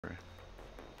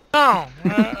No,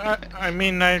 I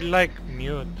mean I like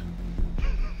mute.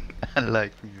 I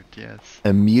like mute, yes.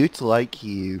 A mute like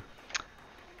you.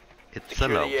 It's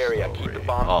Secure a love the area, story. keep the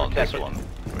bombs Oh, this protected. one.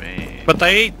 Great. But I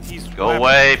ate these. Go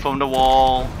away from the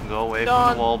wall. Go away from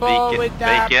Don't the wall. go Bacon. with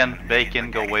that.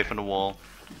 Bacon. Go away from the wall.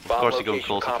 Of Bomb course you go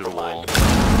location closer to the wall.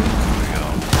 compromised. There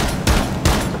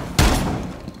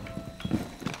we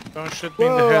go. Don't shoot me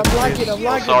in the head. I'm lagging, please. I'm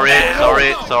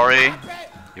lagging. Sorry.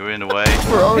 You were in the way.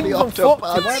 We're already off to a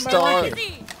Why am I bad start.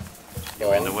 lagging? You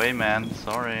were in the way, man.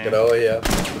 Sorry. Get over here.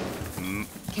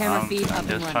 Camera feed up I'm and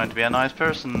just running. trying to be a nice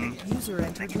person. User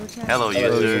entered your channel. Hello,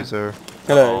 Hello, user. user.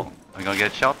 Hello. Oh, I'm gonna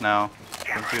get shot now.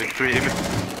 1, 2, 3.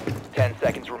 10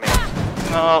 seconds remain.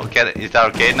 No, get it. Is that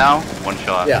okay now? One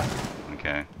shot. Yeah.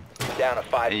 Okay. Down to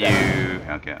 5 seconds.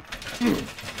 You. Okay.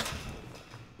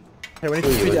 Hey, we need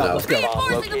to speed it up, let's go.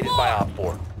 Bomb located by Op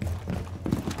 4.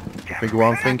 Big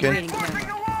one thinking. Activating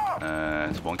camera.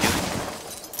 It's one kill.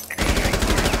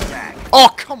 Oh,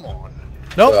 come on.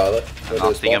 Nope. I'm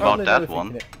not thinking about Probably that never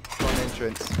one. thinking One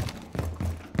entrance.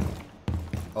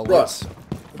 Oh, Right. let's.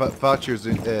 Thatcher's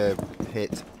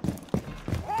hit.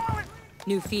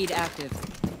 New feed active.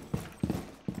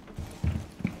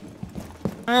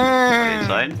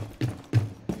 Inside.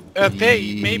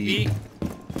 Maybe.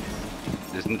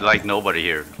 There's like nobody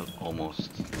here. Almost.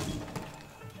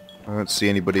 I don't see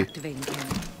anybody. Activating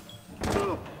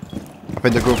camera. I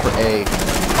think they're going for A.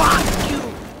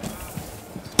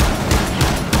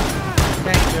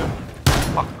 Thank you.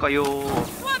 Fuck you.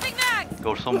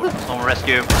 Go some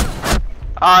rescue.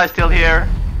 Ah, it's still here.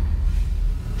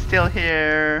 Still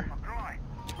here.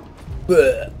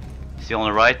 Bleh. See on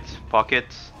the right pocket.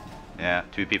 Yeah,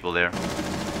 2 people there.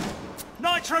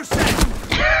 Nitro set.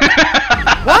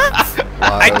 Wow.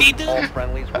 I didn't. All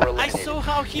friendlies were I eliminated. saw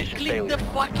how he Mission clicked the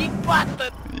failure. fucking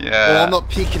button. Yeah. Well, I'm not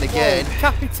peeking again. Oh,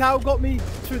 Capital got me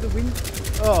through the wind.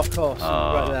 Oh, of course.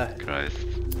 Oh, right there. Christ.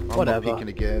 I'm Whatever. not peeking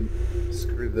again.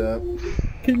 Screw that.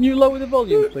 Can you lower the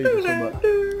volume, please, or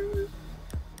something?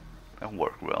 That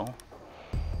worked well.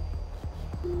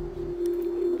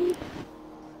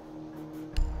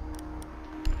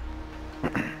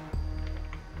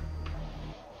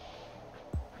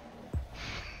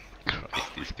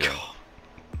 Christ, these guys.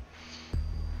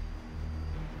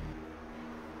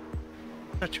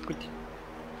 Such a good.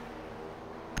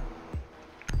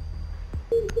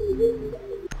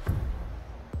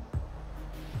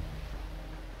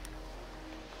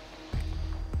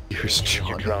 Here's Use your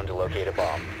Johnny. drone to locate a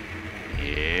bomb.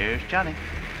 Here's Johnny.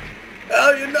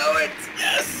 Oh, you know it!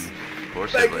 Yes! Of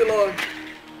course, Thank you, Lord.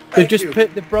 They Thank just you.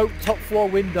 put the broke top floor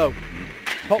window.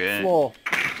 Top Okay. floor.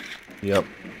 Yep.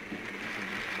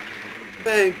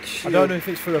 Thank you. I don't know if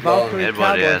it's for a Lord. Valkyrie card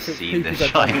Everybody or has if it's seen The people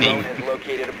that don't Shining. know. Drone has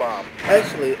located a bomb.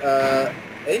 Actually,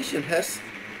 Asian has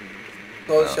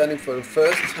called Shining for the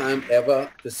first time ever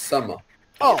this summer.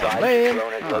 Oh, Advised, man.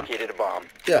 drone has located a bomb.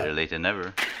 Better Yeah. late than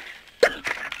never.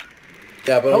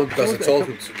 Yeah, but Oh, only because I okay. told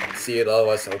him to see it,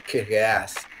 otherwise I'll kick your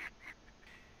ass.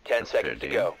 10 That's seconds to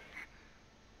fair go.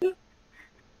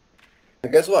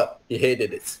 And guess what? He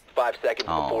hated it. 5 seconds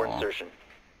before Aw. insertion.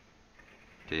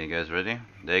 Okay, you guys ready?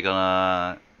 They're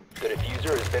gonna The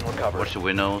diffuser has been recovered. watch the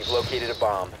windows. You've located a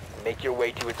bomb. Make your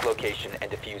way to its location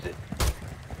and defuse it.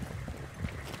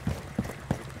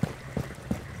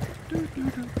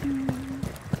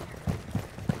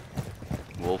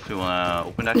 Wolf, you wanna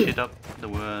open that shit up, the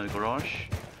garage?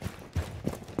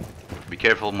 Be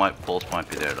careful, my pulse might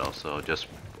be there though, so just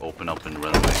open up and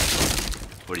run away.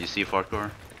 What do you see,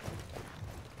 Farquhar?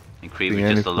 And Creep See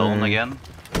is just alone anything? again?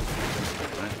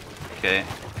 Right. Okay.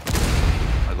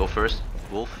 I'll go first,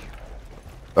 Wolf.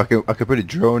 I could put a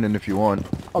drone in if you want.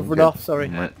 I've run Okay. off, sorry.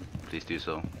 Yeah, please do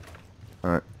so.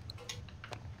 Alright.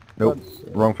 Nope.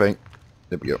 Wrong thing.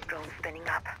 There we go.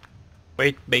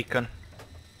 Wait, bacon.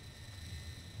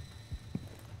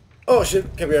 Oh shit,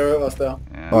 Caballero was there.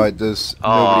 Yeah. Alright, there's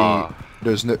Oh.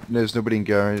 nobody. There's nobody in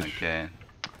garage. Okay.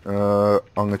 I'm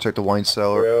gonna check the wine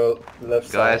cellar. Real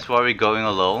left Guys, side. why are we going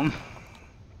alone?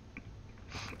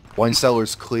 Wine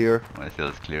cellar's clear. I feel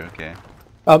it's clear, okay.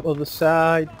 Other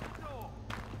side.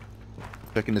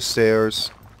 Checking the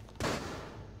stairs.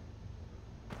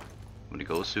 Will you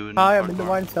go soon? Hi, I'm in the Farquhar?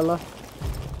 wine cellar.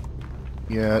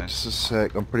 Yeah, Okay. just a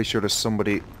sec. I'm pretty sure there's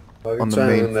somebody. Are you on the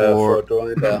trying main floor. for a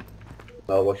drone there?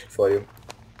 I'll watch it for you.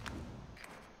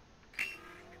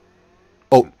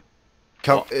 Oh,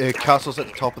 castle's at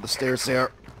the top of the stairs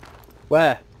there.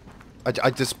 Where? I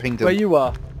just pinged him. Where you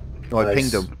are? No, I Nice.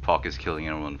 pinged him. The Pock is killing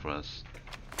everyone for us.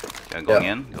 Okay, going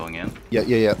in, going in.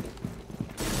 Yeah.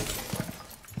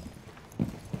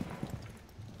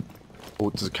 Oh,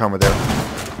 there's a camera there.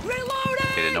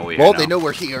 Okay, they know we're here Well, now. they know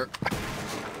we're here.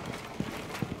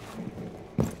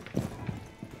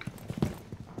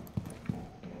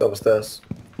 upstairs.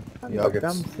 Yeah. Pockets.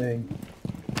 Damn thing.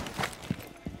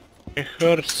 I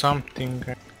heard something.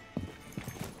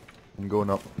 I'm going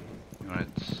up. Alright.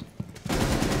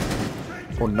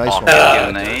 Oh, nice one.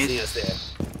 Okay,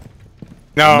 nice.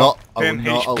 No, I will 10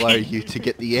 not HP. allow you to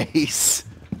get the ace.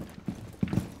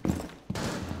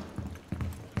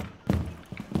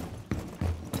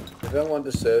 Everyone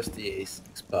deserves the ace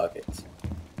pocket.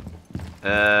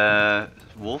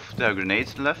 Wolf, there are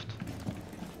grenades left.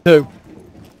 2.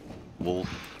 Wolf,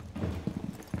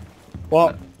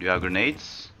 What? do you have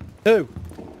grenades? 2.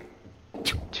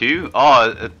 2?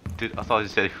 Oh, I thought you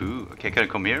said who. Okay, can I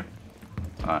come here?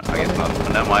 Alright, I guess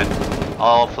not. Never mind.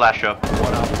 I'll flash up.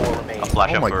 One on 4 remaining. I'll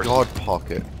flash Oh up my first. god,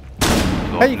 Pocket. Go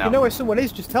Hey, up if now. you know where someone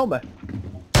is, just tell me.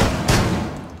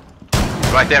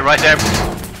 Right there, right there.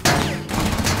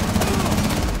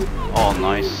 Oh,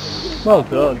 nice. Well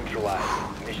done.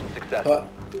 Neutralized. Mission successful.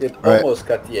 It Right. almost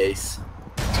got the ace.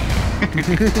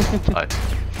 Right.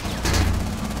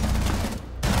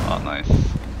 Oh, nice.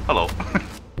 Hello.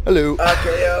 Hello.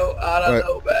 RKO, I don't Right,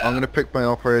 know, man. I'm gonna pick my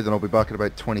operator, then I'll be back in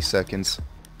about 20 seconds.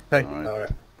 Hey. Alright. Alright.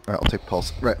 Right, I'll take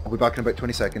pulse. Right, I'll be back in about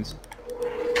 20 seconds.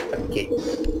 Okay.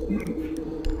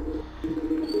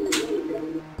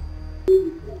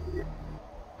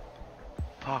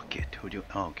 Pocket, who do you...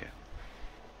 Oh, okay.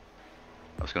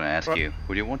 I was gonna ask you,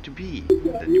 who do you want to be?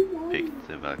 Then you picked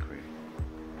the Valkyrie.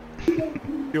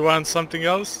 You want something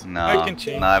else? No, I can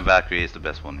change. no, Valkyrie is the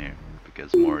best one here.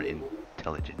 Because more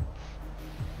intelligent.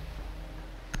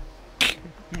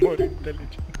 More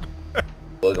intelligent.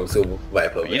 Welcome to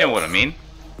Viper. You know what I mean?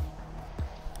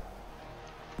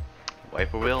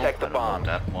 Wiper wheel? I Protect the don't want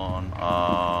bomb.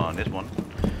 that one. This one.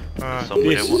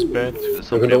 This is bad. Does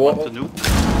somebody gonna want walk- to nuke?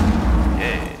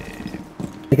 Yeah.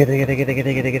 Do you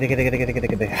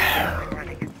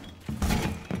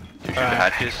shoot the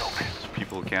hatches?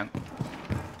 People can't.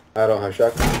 I don't have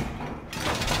shotgun.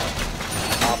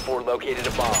 Op 4 located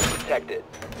a bomb. Protect it.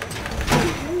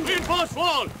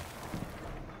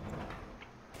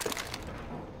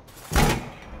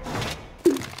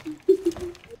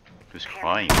 Who's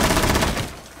crying?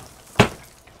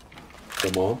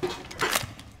 Come on.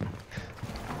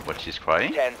 What, she's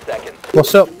crying? 10 seconds.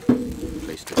 What's up?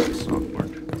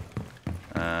 Awkward.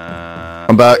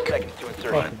 I'm back. Seconds to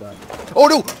insertion. Oh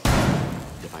no!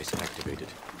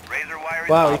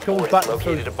 Wow, he Op 4 comes has back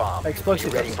located a through bomb.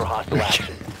 explosive. Be ready for hostile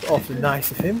action. Awfully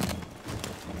nice of him.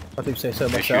 I do say so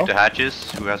Do you shoot myself. the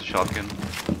hatches? Who has a shotgun?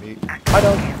 I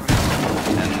don't.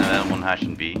 And one hatch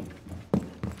in B.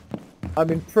 I'm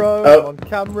in pro, Oh. I'm on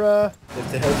camera.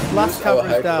 If they had Last used our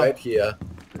camera's hack down. right here,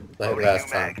 like last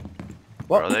time.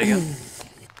 Where What? are they again?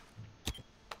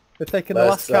 They're taking the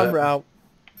Last, last camera out,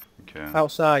 Okay.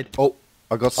 outside. Oh,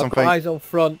 I got I've got something. eyes on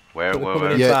front. Where, So they're where, coming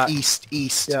where? in. Yeah, back.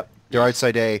 east. Yep. They're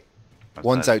outside A.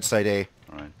 One's outside A.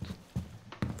 Alright.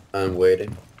 I'm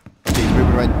waiting. Okay, he's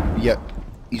moving right. Yep.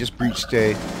 He just breached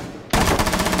A.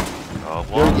 Oh,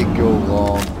 There what? you go,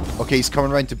 long. Okay, he's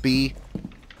coming around to B.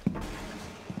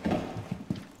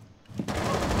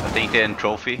 I think they're in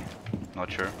trophy.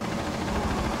 Not sure.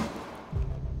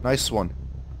 Nice one.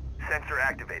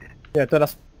 Yeah, don't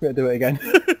ask me to do it again.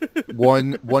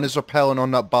 One is rappelling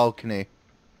on that balcony.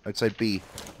 Outside B.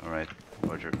 Alright,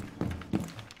 Roger.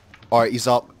 Alright, he's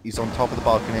up. He's on top of the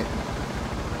balcony.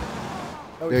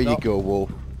 No, There it's you not. go,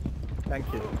 Wolf. Thank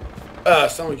you.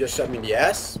 Someone just shot me in the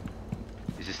ass.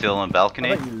 Is he still on the I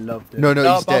balcony? bet you loved it. No, he's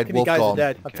dead. balcony Wolf guys gone. are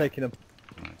dead. I've Okay. taken them.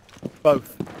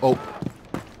 Both. Oh,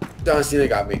 John Cena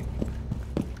got me.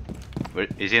 Where,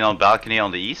 is he on balcony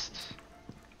on the east?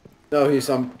 No, he's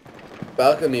on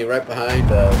balcony right behind,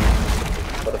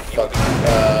 what the fuck,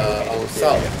 on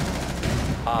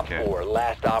south. Op Okay. 4,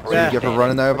 last Yeah. operator. you ever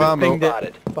running out of I ammo? pinged it.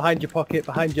 Spotted. Behind your pocket,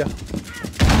 behind you.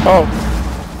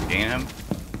 Oh, Pinging him?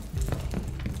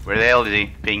 Where the hell is he?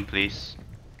 Ping, please.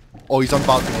 Oh, he's on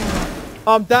balcony.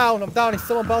 I'm down, he's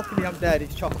still on balcony, I'm dead,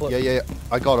 it's chocolate. Yeah.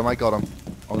 I got him. I'm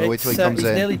gonna wait till he comes he's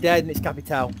in. nearly dead and it's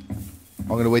Capital. I'm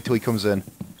gonna wait till he comes in.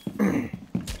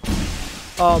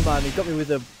 Oh man, he got me with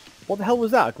a... What the hell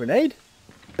was that, a grenade?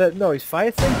 No, his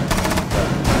fire thing?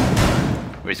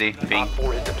 Where is he? Ping. Op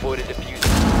 4 has deployed a diffuser.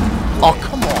 Oh,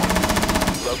 come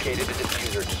on. Located a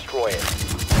diffuser. Destroy it.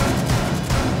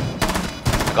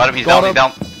 Got him, he's Got down, him. he's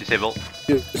down. Disable.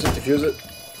 Defuse it.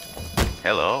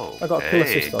 Hello. I got a kill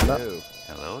assist on that.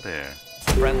 Hello there.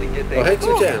 Friendly Oh, disabled. hey,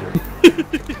 210.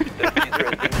 Diffuser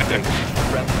has been secured.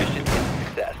 Friendly mission is a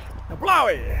success. Blow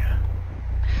it!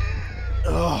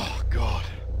 Oh God.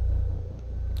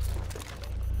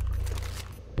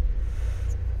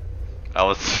 I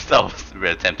was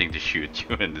really attempting to shoot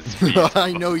you in this speed.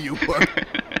 I know you were.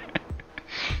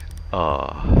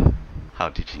 Oh, how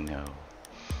did you know?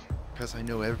 because I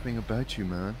know everything about you,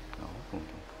 man. Oh.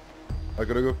 I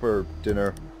gotta go for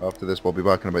dinner after this. We'll be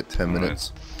back in about 10 Alright.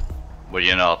 minutes. But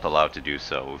you're not allowed to do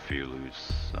so if you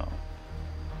lose, so...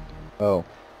 Oh.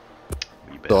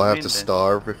 You better So I have win to then.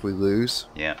 starve if we lose?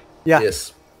 Yeah. Yeah.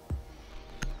 Yes.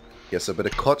 Yes, I better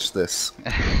clutch this.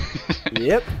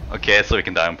 Yep. Okay, so we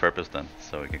can die on purpose then,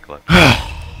 so we can collect.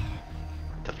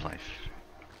 Tough life.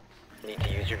 Need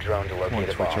to use your drone to Come on, locate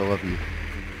a Twitch, I bomb. love you.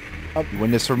 You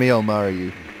win this for me, I'll marry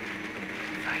you.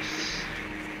 Nice.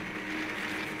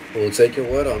 We'll take your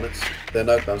word on it. They're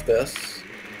not downstairs.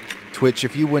 Twitch,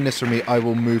 if you win this for me, I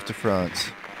will move to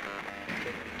France.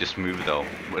 Just move though,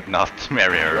 but not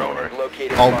marry her Drone or... has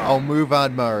located a I'll bomb. move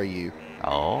and marry you.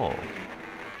 Oh,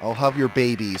 I'll have your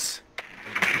babies.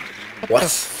 What?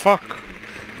 Fuck.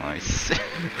 nice.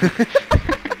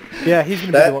 Yeah, he's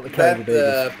gonna be the one to carry the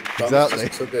babies. Promise Exactly.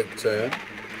 just took a turn.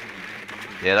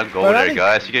 Yeah, don't go Well, there that is-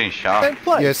 guys, you're getting shot. Same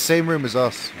place. Yeah, same room as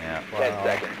us. Yeah. 10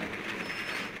 seconds.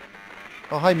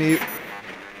 Oh, hi, Mute.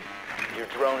 Your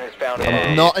drone has found a Hey.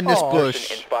 bomb. Not in this Oh.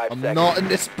 bush. In 5 I'm seconds. not in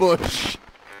this bush.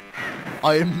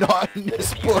 I am not in The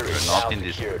this diffuser bush. is Not now in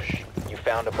this secured. bush. You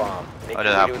found a bomb. Make Oh,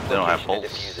 your way to its they don't have location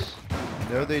and defuse pulse.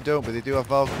 it. No, they don't, but they do have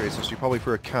Valkyries, so you probably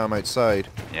threw a cam outside.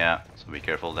 Yeah, so be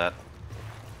careful of that.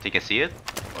 Think I see it?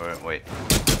 Or wait.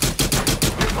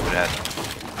 Over that.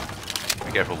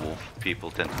 Be careful, Wolf.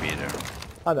 People tend to be there.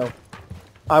 I know.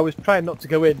 I was trying not to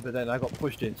go in, but then I got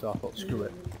pushed in, so I thought, screw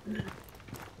it.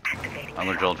 I'm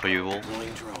gonna drone for you, Wolf.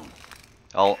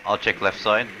 I'll check left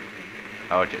side.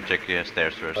 I'll check the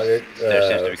stairs first. Okay, Stairs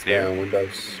seems to be stay on clear.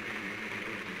 windows.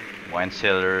 Wine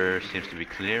cellar seems to be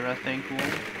clear, I think,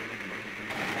 Wolf.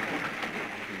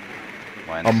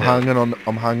 Wine I'm cellar. hanging on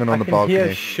I the can hear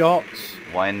balcony. shots.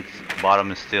 Wine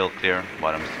bottom is still clear.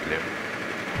 Bottom is clear.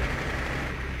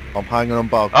 I'm hanging on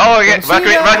balcony. Oh, okay. Don't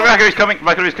see ya! Valkyrie's coming.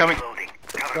 Valkyrie's coming.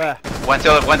 Where? Wine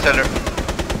cellar. Wine cellar.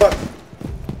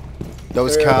 That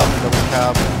was cam. That was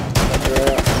cam.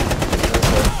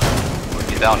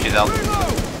 She's down. She's down.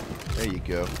 There you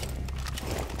go.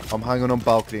 I'm hanging on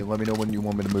balcony. Let me know when you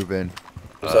want me to move in.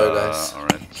 Sorry, guys.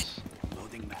 Alright.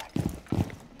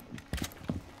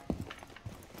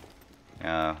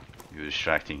 Yeah, you're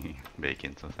distracting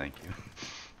Bacon, so thank you.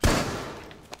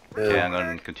 Okay, I'm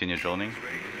gonna continue droning.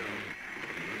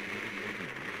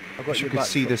 I've got You your could back.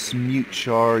 see this mute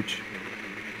charge.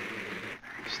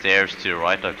 Stairs to the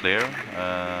right are clear.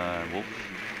 Wolf.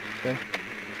 Okay.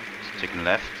 Chicken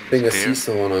left. I think I It's see clear.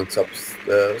 someone on top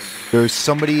stairs. There's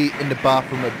somebody in the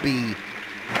bathroom at B.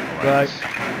 Alright.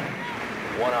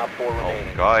 One op 4 Oh,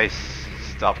 remaining. guys,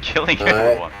 stop killing Alright.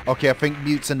 everyone. Okay, I think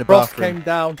mute's in the Frost bathroom. came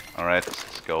down. Alright,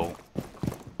 let's go.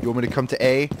 You want me to come to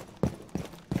A?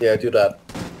 Yeah, do that.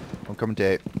 I'm coming to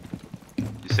A.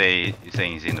 You're saying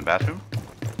he's in the bathroom?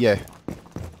 Yeah.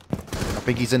 I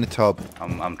think he's in the tub.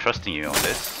 I'm trusting you on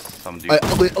this. Some dude.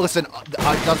 Listen,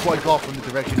 that's what I got from the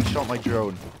direction he shot my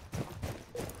drone.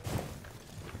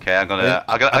 Okay, I'm gonna Yeah,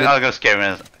 I'm gonna scare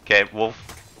him. Okay, Wolf.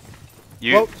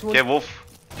 You Well, someone- okay, Wolf?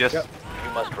 Just Yep.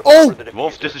 You must recover Oh! the diffuser.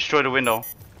 Wolf, just destroy the window.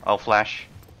 I'll flash.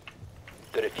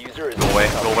 The diffuser is Go away,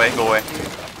 go away, go away.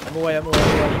 I'm away, I'm away. The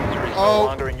diffuser is Oh. no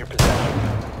longer in your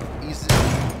possession. He's...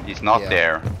 He's not Yeah.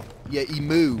 there. Yeah, he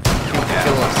moved. Yeah.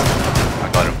 Kill us. I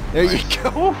got him. There you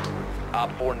go.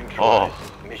 Op 4 neutralized.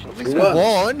 Oh. Mission We successful.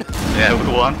 won. One. Yeah,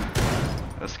 we won.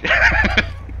 That's good.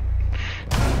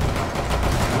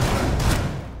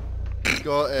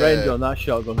 Got, Range on that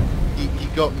shotgun. he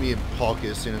got me in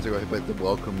pocket as soon as I got hit by the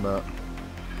welcome mat.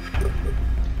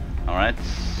 Alright,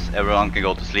 everyone can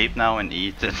go to sleep now and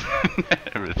eat and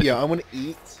everything. Yeah, I want to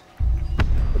eat.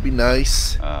 That'd be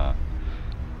nice.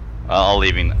 I'll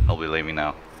be leaving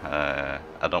now.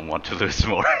 I don't want to lose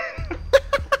more.